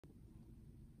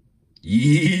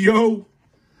Yo!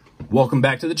 Welcome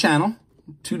back to the channel.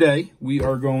 Today, we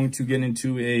are going to get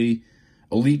into a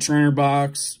Elite Trainer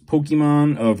box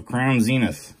Pokemon of Crown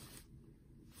Zenith.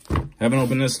 Haven't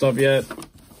opened this stuff yet.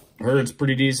 Heard it's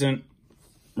pretty decent.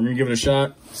 We're going to give it a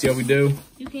shot, see how we do.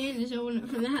 You can't just open it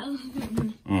from that.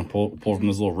 I'm going to pull from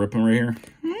this little ripping right here.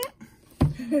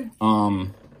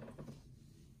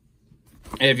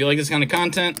 Hey, if you like this kind of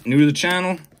content, new to the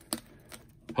channel,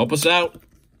 help us out.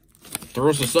 Throw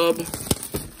us a sub.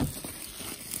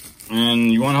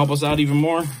 And you want to help us out even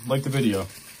more? Like the video.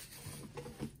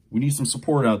 We need some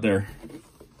support out there.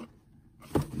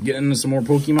 Get into some more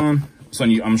Pokemon.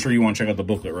 Son, I'm sure you want to check out the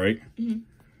booklet, right? Mm-hmm.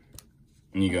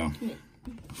 There you go. Yeah.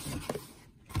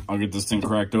 I'll get this thing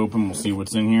cracked open. We'll see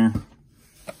what's in here.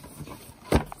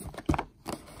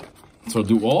 So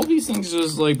do all these things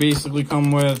just like basically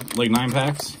come with like 9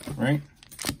 packs, right?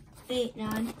 8,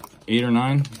 9. 8 or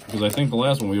 9? Because I think the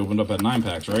last one we opened up at 9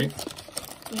 packs, right?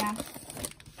 Yeah.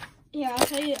 Yeah,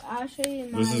 I'll show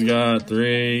you. This has got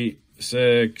 3,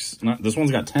 6. This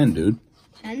one's got 10, dude.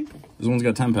 10? This one's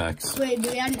got 10 packs. Wait, do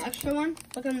we have an extra one?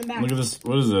 Look on the back. Look at this.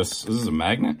 What is this? Is this a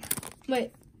magnet?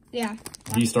 Wait, yeah.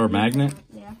 V-Star magnet?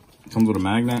 Yeah. Comes with a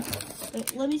magnet.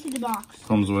 Wait, let me see the box.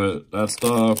 Comes with that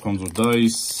stuff. Comes with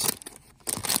dice.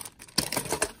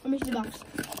 Let me see the box.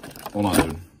 Hold on,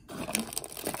 dude.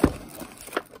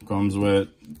 Comes with...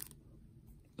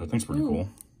 That thing's pretty cool.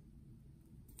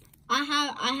 I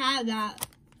have that.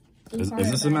 Is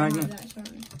this a magnet?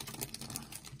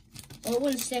 Well, it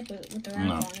wouldn't stick with the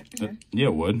wrap on it. Yeah,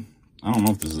 it would. I don't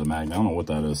know if this is a magnet. I don't know what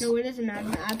that is. No, it is a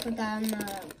magnet. I put that in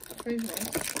the freezer.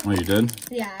 Oh, you did?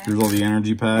 Yeah. Here's all the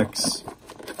energy packs.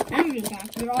 Energy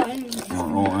packs. They're all energy.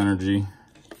 All energy.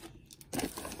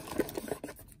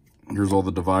 Here's all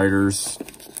the dividers.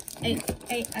 Hey,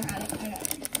 I got it.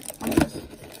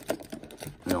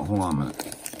 Yeah, hold on a minute.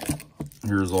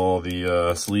 Here's all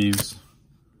the sleeves.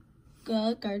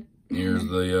 Good card. Here's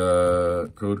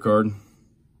the code card.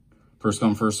 First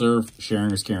come, first serve.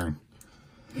 Sharing is caring.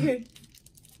 It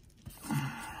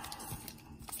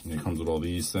comes with all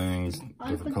these things.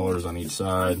 Different colors on each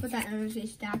side. Put that energy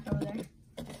stack over there.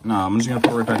 No, I'm just going to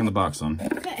put it right back in the box, son.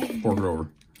 Okay. Fork it over.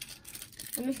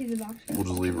 Let me see the box. We'll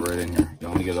just leave it right in here. Yeah,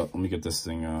 let me get this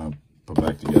thing put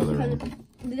back together.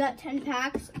 We got 10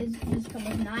 packs. Is this come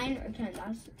with 9 or 10?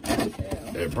 That's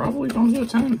it probably comes with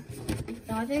 10.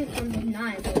 No, I think it comes with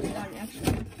 9, but we got an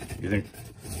extra. You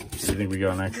think we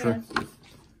got an extra? Yes.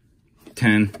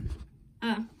 10.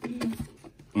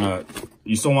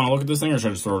 You still want to look at this thing, or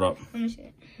should I just throw it up? Let me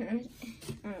see it.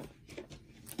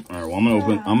 All right. Well,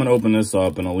 I'm gonna open this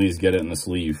up and at least get it in the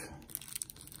sleeve.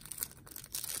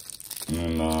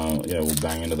 And then, yeah, we'll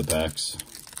bang into the packs.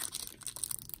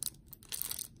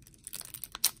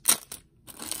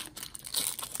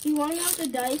 You want to know what the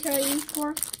dice are used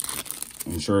for?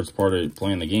 I'm sure it's part of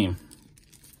playing the game.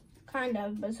 Kind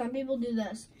of, but some people do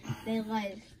this. They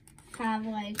like have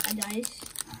like a dice.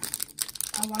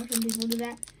 I watch some people do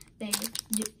that. They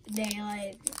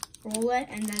like roll it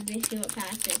and then they see what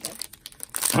pack they pick.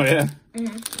 Oh yeah.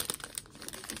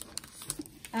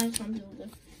 That's some people do.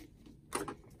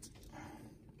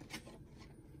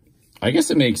 I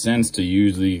guess it makes sense to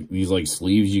use these like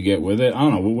sleeves you get with it. I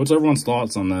don't know. What's everyone's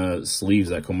thoughts on the sleeves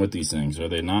that come with these things? Are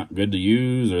they not good to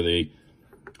use? Are they?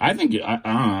 I think I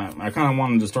don't know. I kind of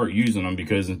wanted to start using them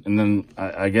because, and then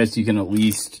I guess you can at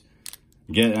least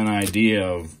get an idea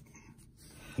of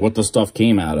what the stuff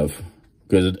came out of,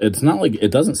 because it's not like it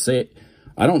doesn't say.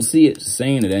 I don't see it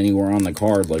saying it anywhere on the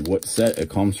card, like what set it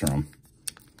comes from.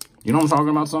 You know what I'm talking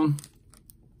about, son?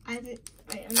 I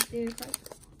understand your question.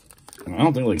 I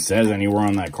don't think it like says anywhere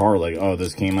on that card like, oh,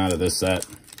 this came out of this set.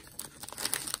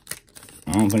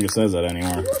 I don't think it says that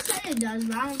anymore. People say it does,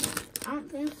 but I don't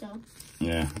think so.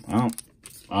 Yeah, I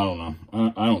don't know.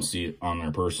 I don't see it on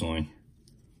there personally.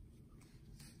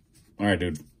 All right,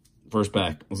 dude. First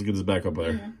pack. Let's get this back up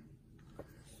there.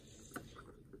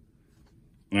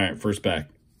 All right, first pack.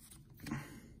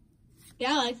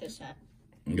 Yeah, I like this set.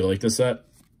 You like this set?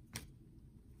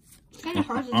 It's kind of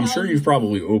hard to I'm tell. sure you've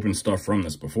probably opened stuff from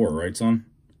this before, right, son?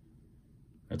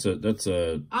 That's a.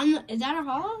 Is that a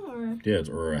hollow or? Yeah,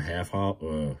 or a half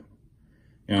hollow.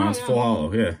 Yeah, it's full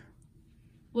hollow. Yeah.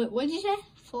 What did you say?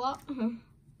 Full hollow.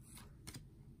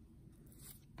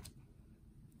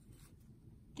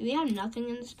 Do we have nothing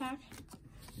in this pack?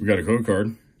 We got a code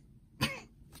card.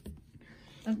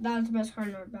 That was the best card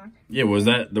in our pack. Yeah, was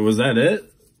that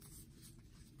it?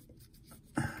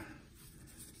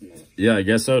 Yeah, I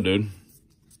guess so, dude.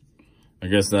 I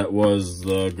guess that was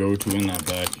the go-to in that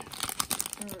pack.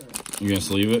 You gonna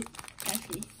sleeve it?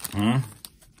 Huh?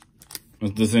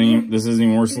 This isn't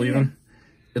even worth sleeving?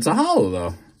 It's a hollow,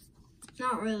 though.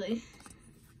 Not really.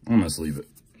 I'm gonna sleeve it.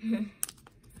 You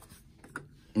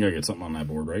gotta get something on that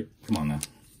board, right? Come on now.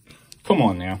 Come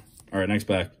on now. All right, next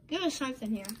pack. Give us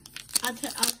something here. I'll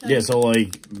tell yeah, so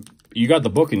like, you got the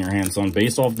book in your hand, son.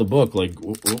 Based off the book, like,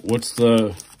 what's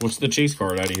the chase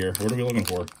card out of here? What are we looking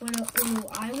for? What do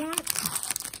I want?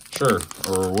 Sure.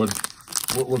 Or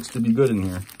what looks to be good in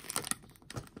here?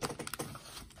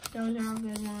 Those are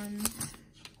good ones.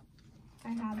 I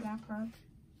have that card.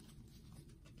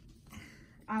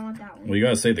 I want that one. Well, you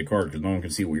gotta say the card because no one can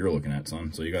see what you're looking at,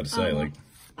 son. So you gotta say like.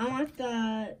 I want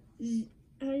the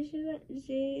how do you say that?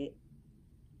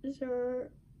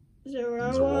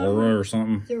 Zerora or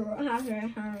something.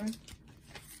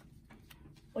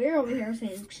 Well, you're over here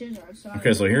saying scissors. So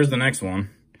okay, so here's the next one.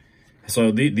 So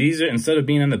these are, instead of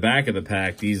being in the back of the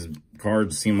pack, these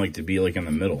cards seem like to be like in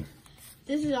the middle.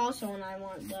 This is also one I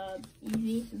want, the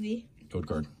EV. Code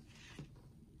card.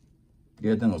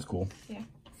 Yeah, that looks cool. Yeah.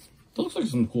 It looks like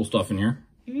some cool stuff in here.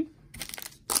 Mm-hmm.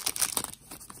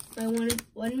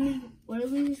 What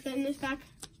did we just get in this pack?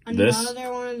 Another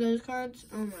one of those cards?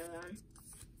 Oh my god.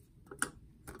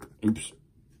 Oops.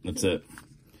 That's it.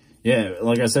 Yeah,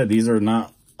 like I said, these are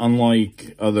not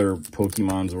unlike other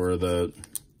Pokemons where the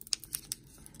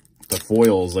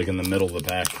foil's like in the middle of the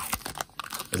pack.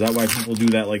 Is that why people do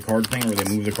that like card thing where they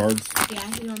move the cards? Yeah,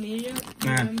 you want me to do it?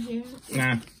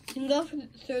 Nah. You can go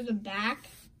through the back.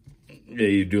 Yeah,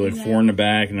 you do like 4 in the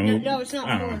back. And no, it's not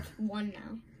 4, it's 1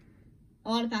 now. A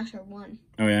lot of packs are 1.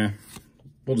 Oh, yeah?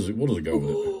 We'll just go with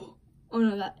it. Oh,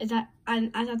 no, I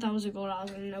thought that was a gold. I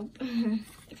was like, nope.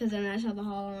 Because then I saw the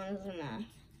hollow one and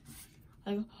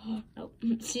like, oh, nope.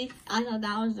 See, I thought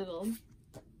that was the gold.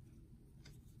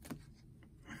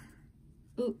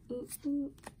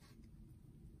 Ooh.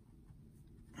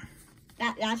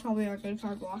 That's probably our good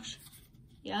card wash.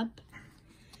 Yep.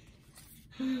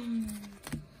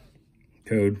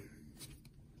 Code.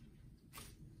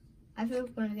 I feel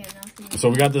we're gonna get enough. So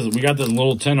we got this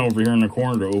little tin over here in the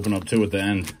corner to open up to at the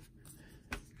end.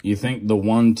 You think the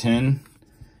 110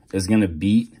 is gonna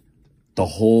beat the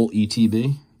whole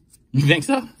ETB? You think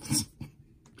so?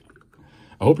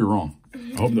 I hope you're wrong.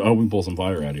 I hope we can pull some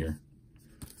fire out of here.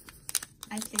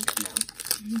 I think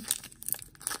no.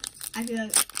 I feel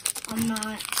like I'm not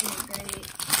in a great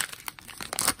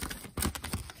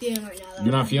feeling right now.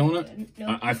 You're not feeling it?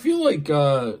 Nope. I feel like,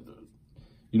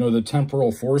 you know, the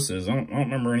temporal forces. I don't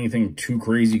remember anything too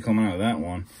crazy coming out of that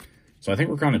one. So I think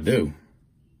we're kind of due.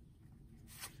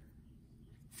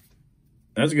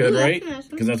 That's good, right?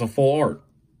 Because that's a full art.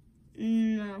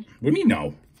 No. What do you mean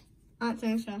no? I don't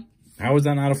think so. How is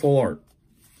that not a full art?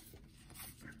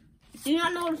 Do you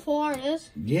not know what a full art is?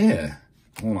 Yeah.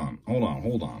 Hold on.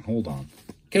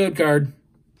 Code card.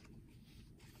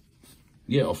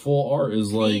 Yeah, a full art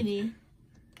is like... Maybe.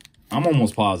 I'm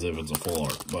almost positive it's a full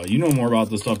art, but you know more about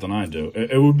this stuff than I do.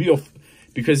 It would be a...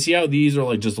 Because see how these are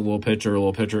like just a little picture,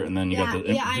 and then you got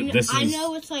the... Yeah, I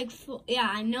know it's like... Yeah,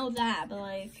 I know that, but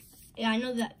like... Yeah, I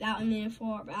know that one made a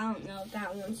full art, but I don't know if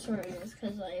that one's certain is,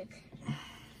 because like...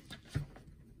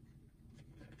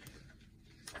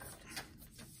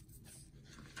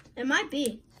 It might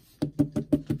be.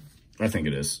 I think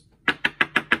it is.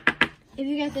 If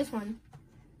you get this one,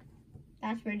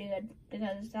 that's pretty good,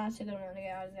 because that's a good one to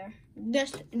get out of there.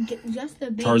 Just the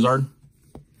base. Charizard?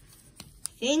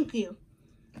 Thank you.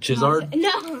 Chizard?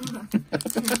 No.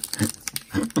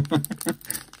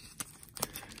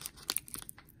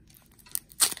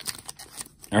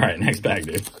 All right, next bag,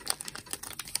 dude.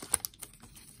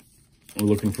 We're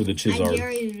looking for the Chizard.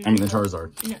 I mean, the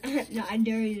Charizard. No, I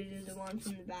dare you to do the one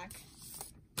from the back.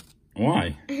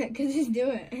 Why? Because just do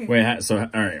it. Wait, so,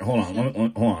 all right, hold on. Let me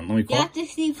call. You have to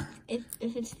see if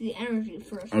it's the energy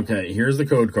first. Okay, here's the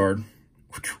code card.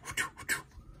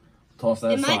 Toss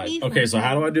that aside. Okay, so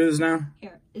how do I do this now?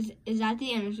 Here, is that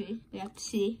the energy? We have to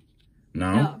see.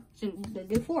 No. So then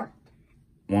do 4.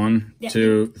 1,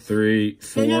 2, 3,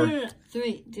 4. No.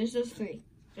 3. Just those 3.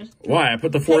 Just 3. Why? I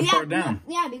put the 4th part down.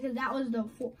 Yeah, because that was the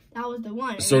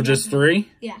one. So just 3?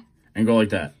 Yeah. And go like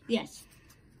that? Yes.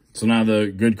 So now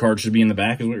the good card should be in the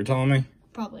back is what you're telling me?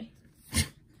 Probably.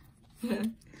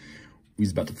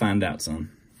 We's about to find out, son.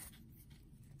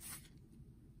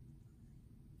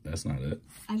 That's not it.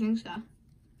 I think so.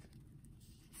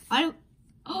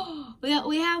 Oh,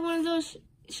 we have one of those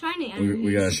shiny energies.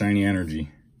 We got a shiny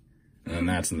energy. And then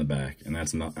that's in the back. And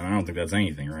that's not, and I don't think that's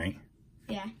anything, right?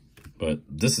 Yeah. But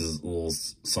this is a little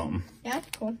something. Yeah,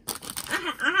 that's cool.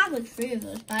 I have like 3 of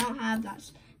those, but I don't have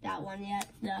that one yet.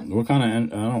 No. What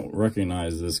kind of, I don't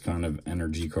recognize this kind of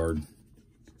energy card.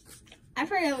 I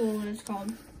forget what it's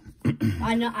called.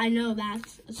 I know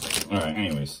that's... Alright,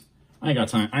 anyways. I ain't got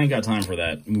time. I ain't got time for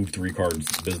that move 3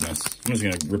 cards business. I'm just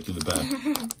gonna rip through the pack.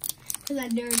 Because I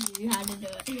dared you had to do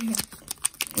it.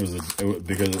 Because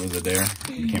it was a dare.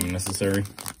 It became necessary.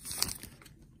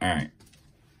 All right,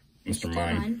 Mr.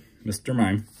 Mime. Mr.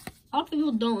 Mime. A lot of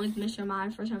people don't like Mr.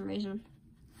 Mime for some reason.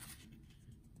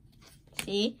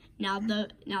 See, now the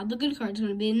good card's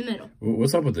gonna be in the middle.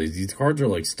 What's up with these? These cards are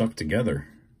like stuck together.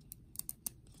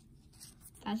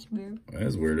 That's weird. That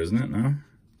is weird, isn't it? No.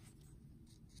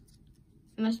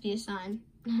 It must be a sign.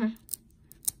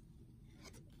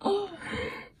 Oh.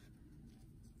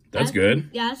 That's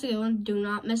good. Yeah, that's a good one. Do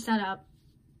not mess that up.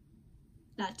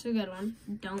 That's a good one.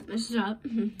 Don't mess it up.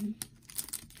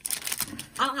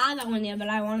 I don't have that one yet, but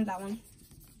I wanted that one.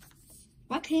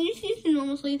 Why can't you see the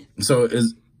normal sleeve? So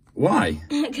why?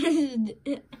 Because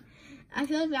I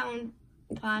feel like that one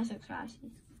plastic's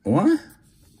trashy. What?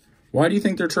 Why do you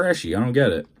think they're trashy? I don't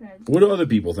get it. What do other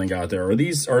people think out there? Are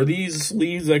these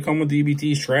sleeves that come with the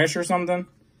EBTs trash or something?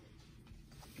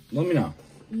 Let me know.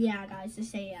 Yeah, guys,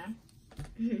 just say yeah.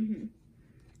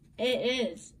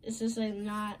 It is. It's just like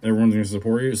not. Everyone's gonna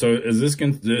support you. So is this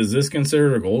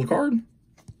considered a gold card?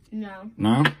 No.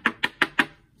 No.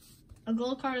 A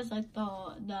gold card is like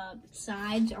the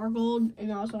sides are gold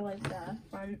and also like the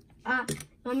front. You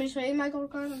want me to show you my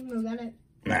gold card? I'm gonna get it.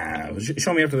 Nah,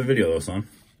 show me after the video though, son.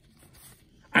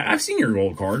 I've seen your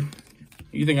gold card.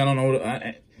 You think I don't know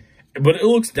what? But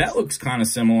that looks kind of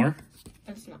similar.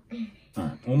 It's not. All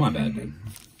right. Well, my bad, dude.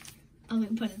 I'm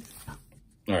gonna put it.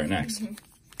 All right, next.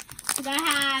 Cause I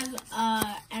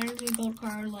have energy gold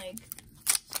card like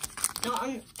not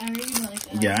on energy but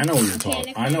like yeah, I know what you're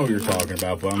talking. I know what you're talking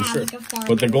about, but I'm sure. Like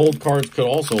but the gold cards could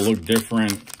also look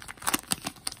different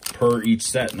per each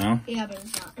set. No. Yeah, but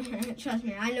it's not. Trust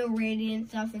me, I know radiant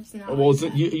stuff. It's not. Well,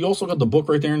 like you also got the book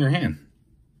right there in your hand.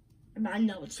 But I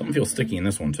know it's something feels sticky in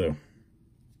this one too.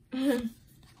 At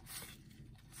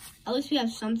least we have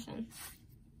something.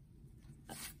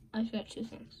 At least we have 2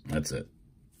 things. That's it.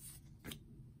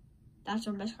 That's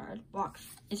our best card. Box.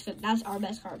 It's good. That's our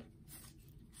best card.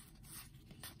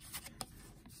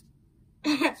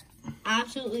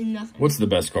 Absolutely nothing. What's the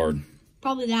best card?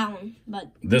 Probably that one,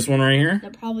 but this one right here. No,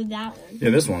 probably that one. Yeah,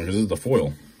 this one because this is the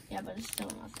foil. Yeah, but it's still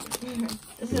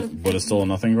nothing. But it's still a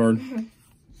nothing card.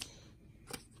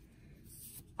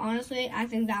 Honestly, I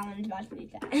think that one is about to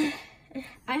beat that.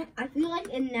 I feel like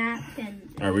in that can.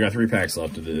 All right, we got 3 packs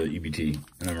left of the EBT,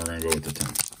 and then we're gonna go with the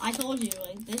 10. I told you,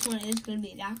 like this one is gonna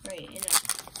be that great.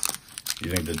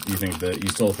 You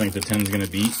still think the 10's gonna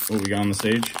beat what we got on the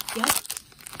stage? Yep.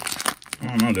 I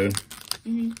don't know,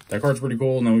 dude. That card's pretty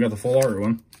cool. And then we got the full art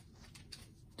one.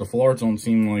 The full arts don't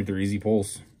seem like they're easy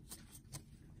pulls.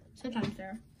 Sometimes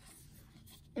they're.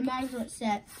 It matters what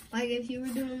set. Like if you were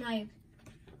doing like.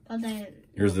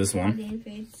 Here's this one.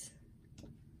 Face,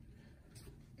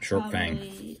 Sharp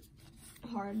Fang.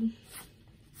 Hard.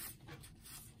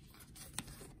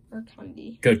 Or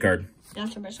Candy. Good card.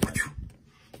 That's our best card.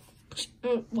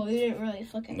 Well, we didn't really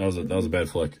flick it. That was a bad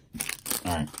flick.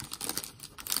 All right.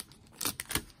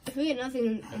 If we get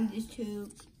nothing in these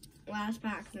 2 last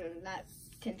packs, then that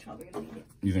 10's probably gonna beat it.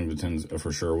 You think the 10's a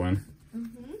for sure win?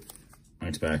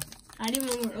 Next pack. I didn't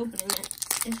even know we're opening it.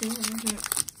 If this is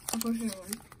a for sure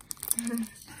one.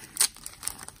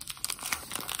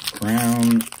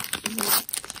 Crown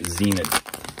Zenith.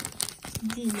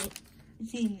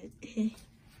 Zenith.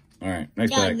 All right,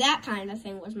 next pack. That kind of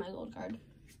thing was my gold card.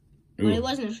 But it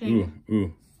wasn't a shame.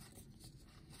 Ooh.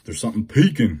 There's something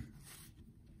peeking.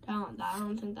 I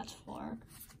don't think that's full art.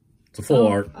 It's a full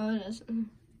art. Oh, it is.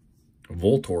 A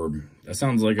Voltorb. That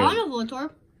sounds like I know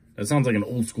Voltorb. That sounds like an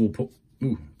old school.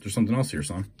 Ooh, there's something else here,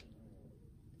 son.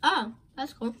 Oh,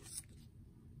 that's cool.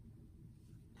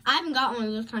 I haven't got one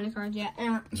of those kind of cards yet.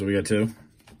 So we got 2.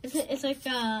 It's like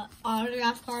the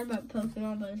autograph card, but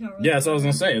Pokemon, but it's not really. Yeah, that's what I was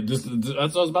gonna say. That's what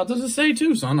I was about to say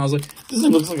too, son. I was like, this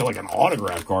thing looks like an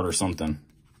autograph card or something.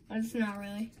 But it's not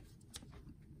really.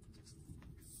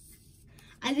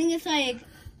 I think it's like,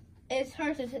 it's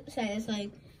hard to say. It's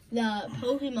like the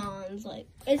Pokemon's like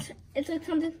it's like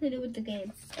something to do with the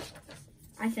game.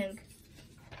 I think.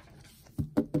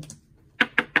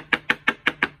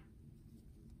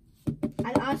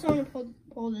 I also want to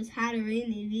pull this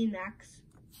Hatterini VMAX.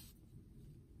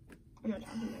 I'm not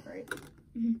talking that great.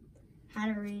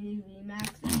 Hatterini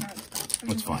VMAX.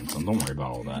 That's fine, son. Don't worry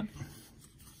about all that.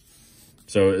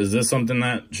 So is this something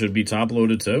that should be top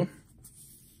loaded too?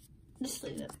 Just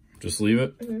leave it. Just leave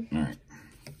it? All right.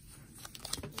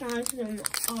 It's not like an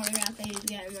autograph that you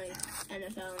get in like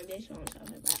NFL and baseball and stuff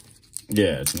like that.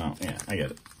 Yeah, it's not. Yeah, I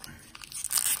get it.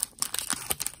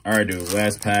 All right, dude.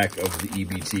 Last pack of the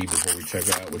EBT before we check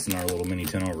out what's in our little mini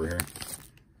tin over here.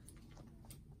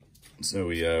 So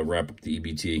we wrap up the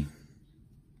EBT.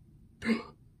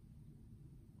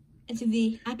 It's a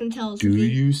V. I can tell it's a Do V.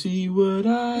 you see what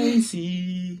I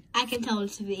see? I can tell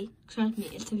it's a V. Trust me,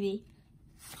 it's a V.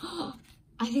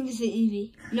 I think it's the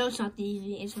EV. No, it's not the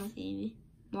EV. It's not the EV.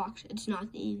 Box. It's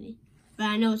not the EV. But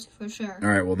I know it's for sure. All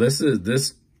right. Well, this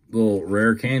little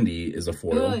rare candy is a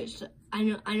foil. Wait, so I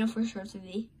know for sure it's a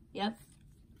V. Yep.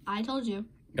 I told you.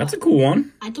 That's a cool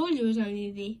one. I told you it was going to be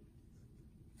a V.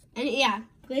 And yeah,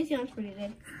 Glaceon's pretty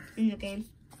good in the game.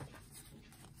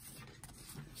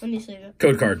 Let me sleeve it.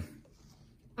 Code card.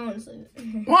 I want to sleeve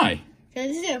it. Why?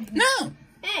 Because it's two. No.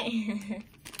 Hey.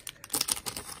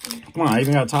 Come on, I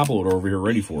even got a top loader over here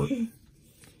ready for it.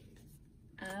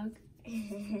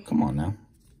 Okay. Come on now.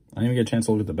 I didn't even get a chance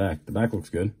to look at the back. The back looks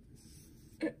good.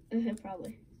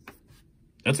 Probably.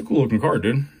 That's a cool looking card,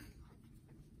 dude.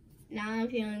 Now I'm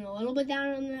feeling a little bit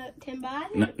down on the 10 buy.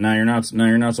 Now you're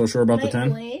not so sure about the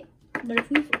 10? Wait. But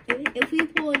if we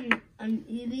pull an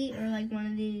Eevee or like one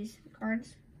of these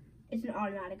cards, it's an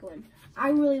automatic win. I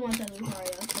really want that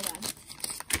Lucario so bad.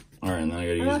 All right, and then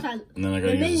I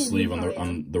gotta use the sleeve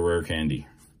on the rare candy.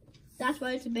 That's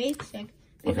why it's a basic.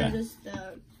 Because it's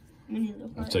the mini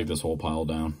Lucario. Let's take this whole pile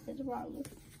down. It's a problem.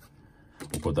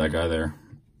 We'll put that guy there.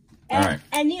 All right.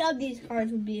 Any of these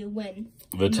cards would be a win.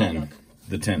 The 10.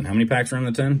 The 10. How many packs are in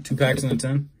the 10? 2 packs in the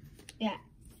 10? Yeah.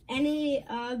 Any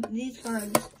of these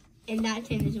cards in that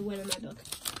 10 is a win in my book.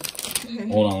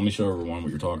 Hold on, let me show everyone what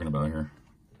you're talking about here.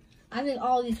 I think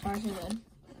all these cards are good.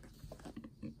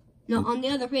 No, on the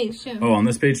other page too. Oh, on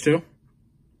this page too?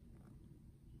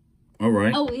 All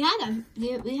right. Oh, we had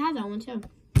that. We had that one too.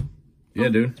 Yeah,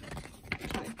 dude.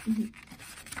 Sorry.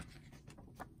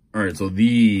 All right, so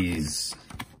these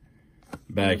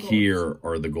back here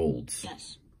are the golds.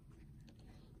 Yes.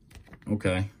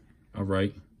 Okay. All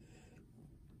right.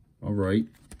 All right.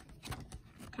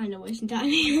 Kind of wasting time.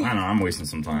 I know, I'm wasting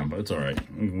some time, but it's all right.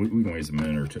 We can waste a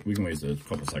minute or two. We can waste a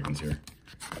couple seconds here.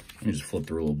 Let me just flip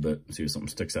through a little bit and see if something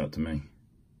sticks out to me.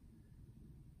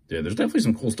 Yeah, there's definitely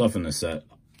some cool stuff in this set.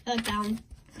 I like that one.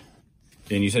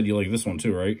 And you said you like this one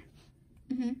too, right?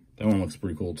 Mm-hmm. That one looks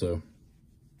pretty cool too.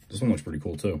 This one looks pretty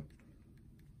cool too.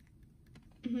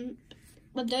 Mm-hmm.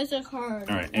 But there's a card.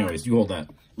 All right, anyways, you hold that.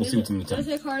 We'll see what's in the 10.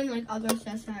 There's a card in like other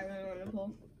sets that I really want to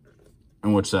pull.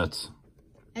 And which sets?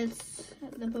 It's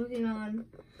the Pokemon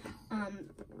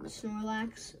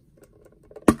Snorlax.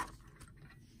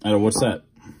 Out of what set?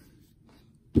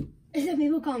 Some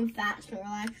people call him Fat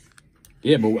Snorlax.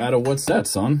 Yeah, but out of what set,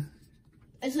 son?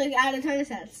 It's like out of 10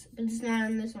 sets, but it's not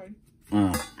on this one.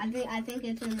 Oh. I think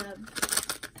it's in the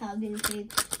Paladin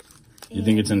Fates. You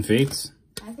think it's in Fates?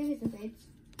 I think it's in Fates.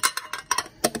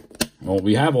 Well,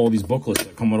 we have all these booklets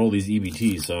that come with all these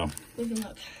EBTs, so We can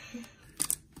look.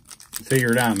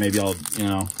 figure it out. Maybe I'll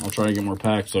try to get more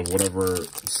packs of whatever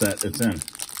set it's in.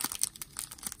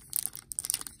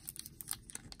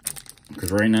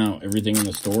 Because right now, everything in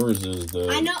the stores is the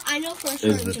I know for sure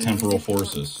is the temporal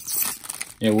forces.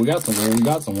 Yeah, we got some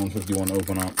 151 to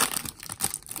open up.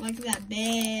 Like that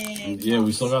big. Yeah,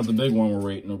 we still got the big one we're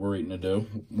waiting to do.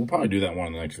 We'll probably do that one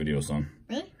in the next video, son.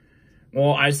 Really?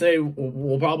 Well, I say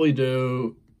we'll probably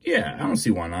do. Yeah, I don't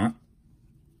see why not.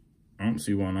 I don't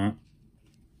see why not.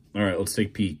 All right, let's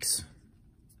take peeks.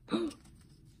 I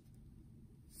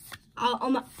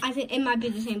think it might be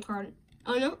the same card.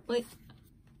 Oh no, wait.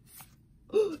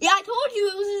 Yeah, I told you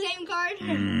it was the same card.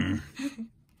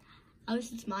 Oh,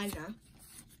 it's mine now.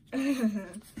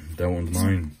 That one's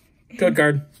mine. Good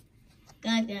card.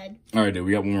 Good. All right, dude,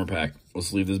 we got one more pack.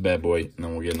 Let's leave this bad boy, and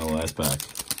then we'll get into the last pack.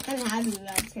 I'm happy we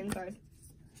got the same card.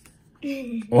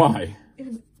 Why?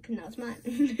 Because now it's mine.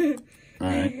 All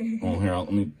right. Well, here,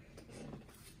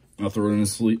 I'll throw it in the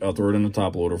sleeve. I'll throw it in the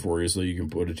top loader for you, so you can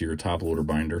put it to your top loader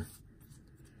binder.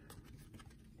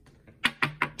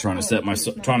 Trying to set my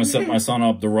son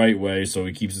up the right way so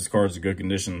he keeps his cards in good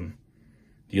condition.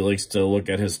 He likes to look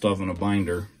at his stuff in a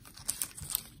binder.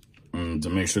 And to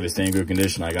make sure they stay in good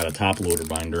condition, I got a top loader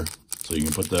binder. So you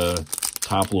can put the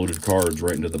top loaded cards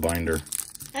right into the binder.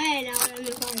 Hey, now I'm in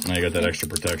the card. Now you got that extra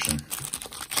protection.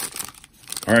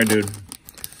 Alright, dude.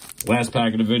 Last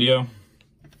pack of the video.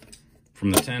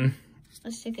 From the 10.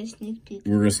 Let's take a sneak peek.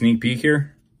 We're going to sneak peek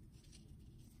here.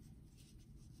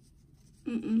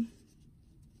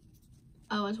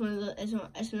 Oh, it's one of the.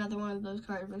 It's another one of those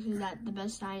cards because that the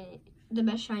best shiny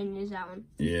is that one.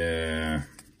 Yeah.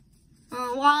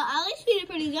 Well, at least we did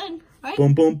pretty good, right?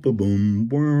 Boom, boom, boom, boom,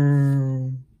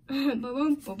 boom. Boom,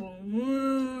 boom,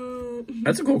 boom.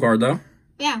 That's a cool card, though.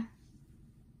 Yeah.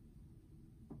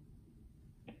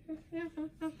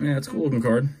 Yeah, it's a cool looking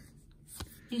card.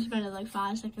 You spent like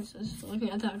 5 seconds just looking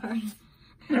at that card.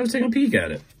 I was taking a peek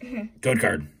at it. Good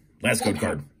card. Last code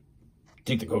card.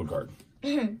 Take the code card.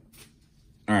 All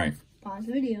right. Pause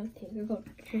the video. Take the code.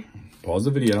 Pause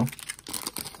the video.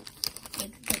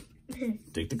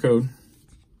 Take the code.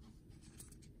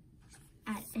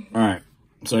 All right.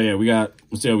 So yeah,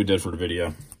 let's see how we did for the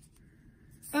video.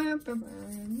 Got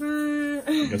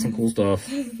some cool stuff.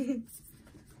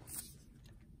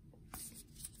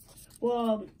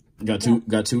 Well, got two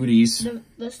of these.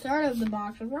 The start of the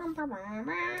box was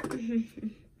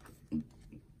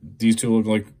These two look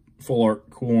like full art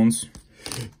cool ones.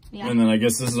 Yeah. And then I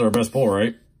guess this is our best pull,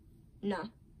 right? No.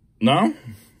 No?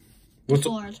 What's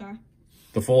full arts are.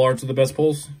 The full arts are the best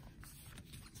pulls?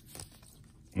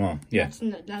 Well, yeah.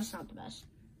 That's not the best.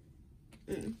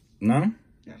 No?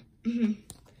 No.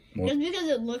 Well, just because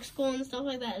it looks cool and stuff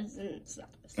like that, it's not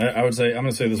the best. I would say, I'm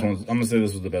gonna say this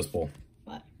was the best pull.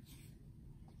 What?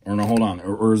 Or no, hold on.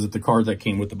 Or is it the card that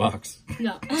came with the box?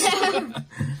 No.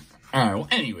 Alright, well,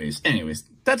 anyways,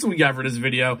 that's what we got for this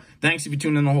video. Thanks if you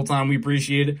tuned in the whole time. We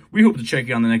appreciate it. We hope to check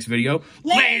you on the next video.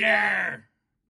 Later!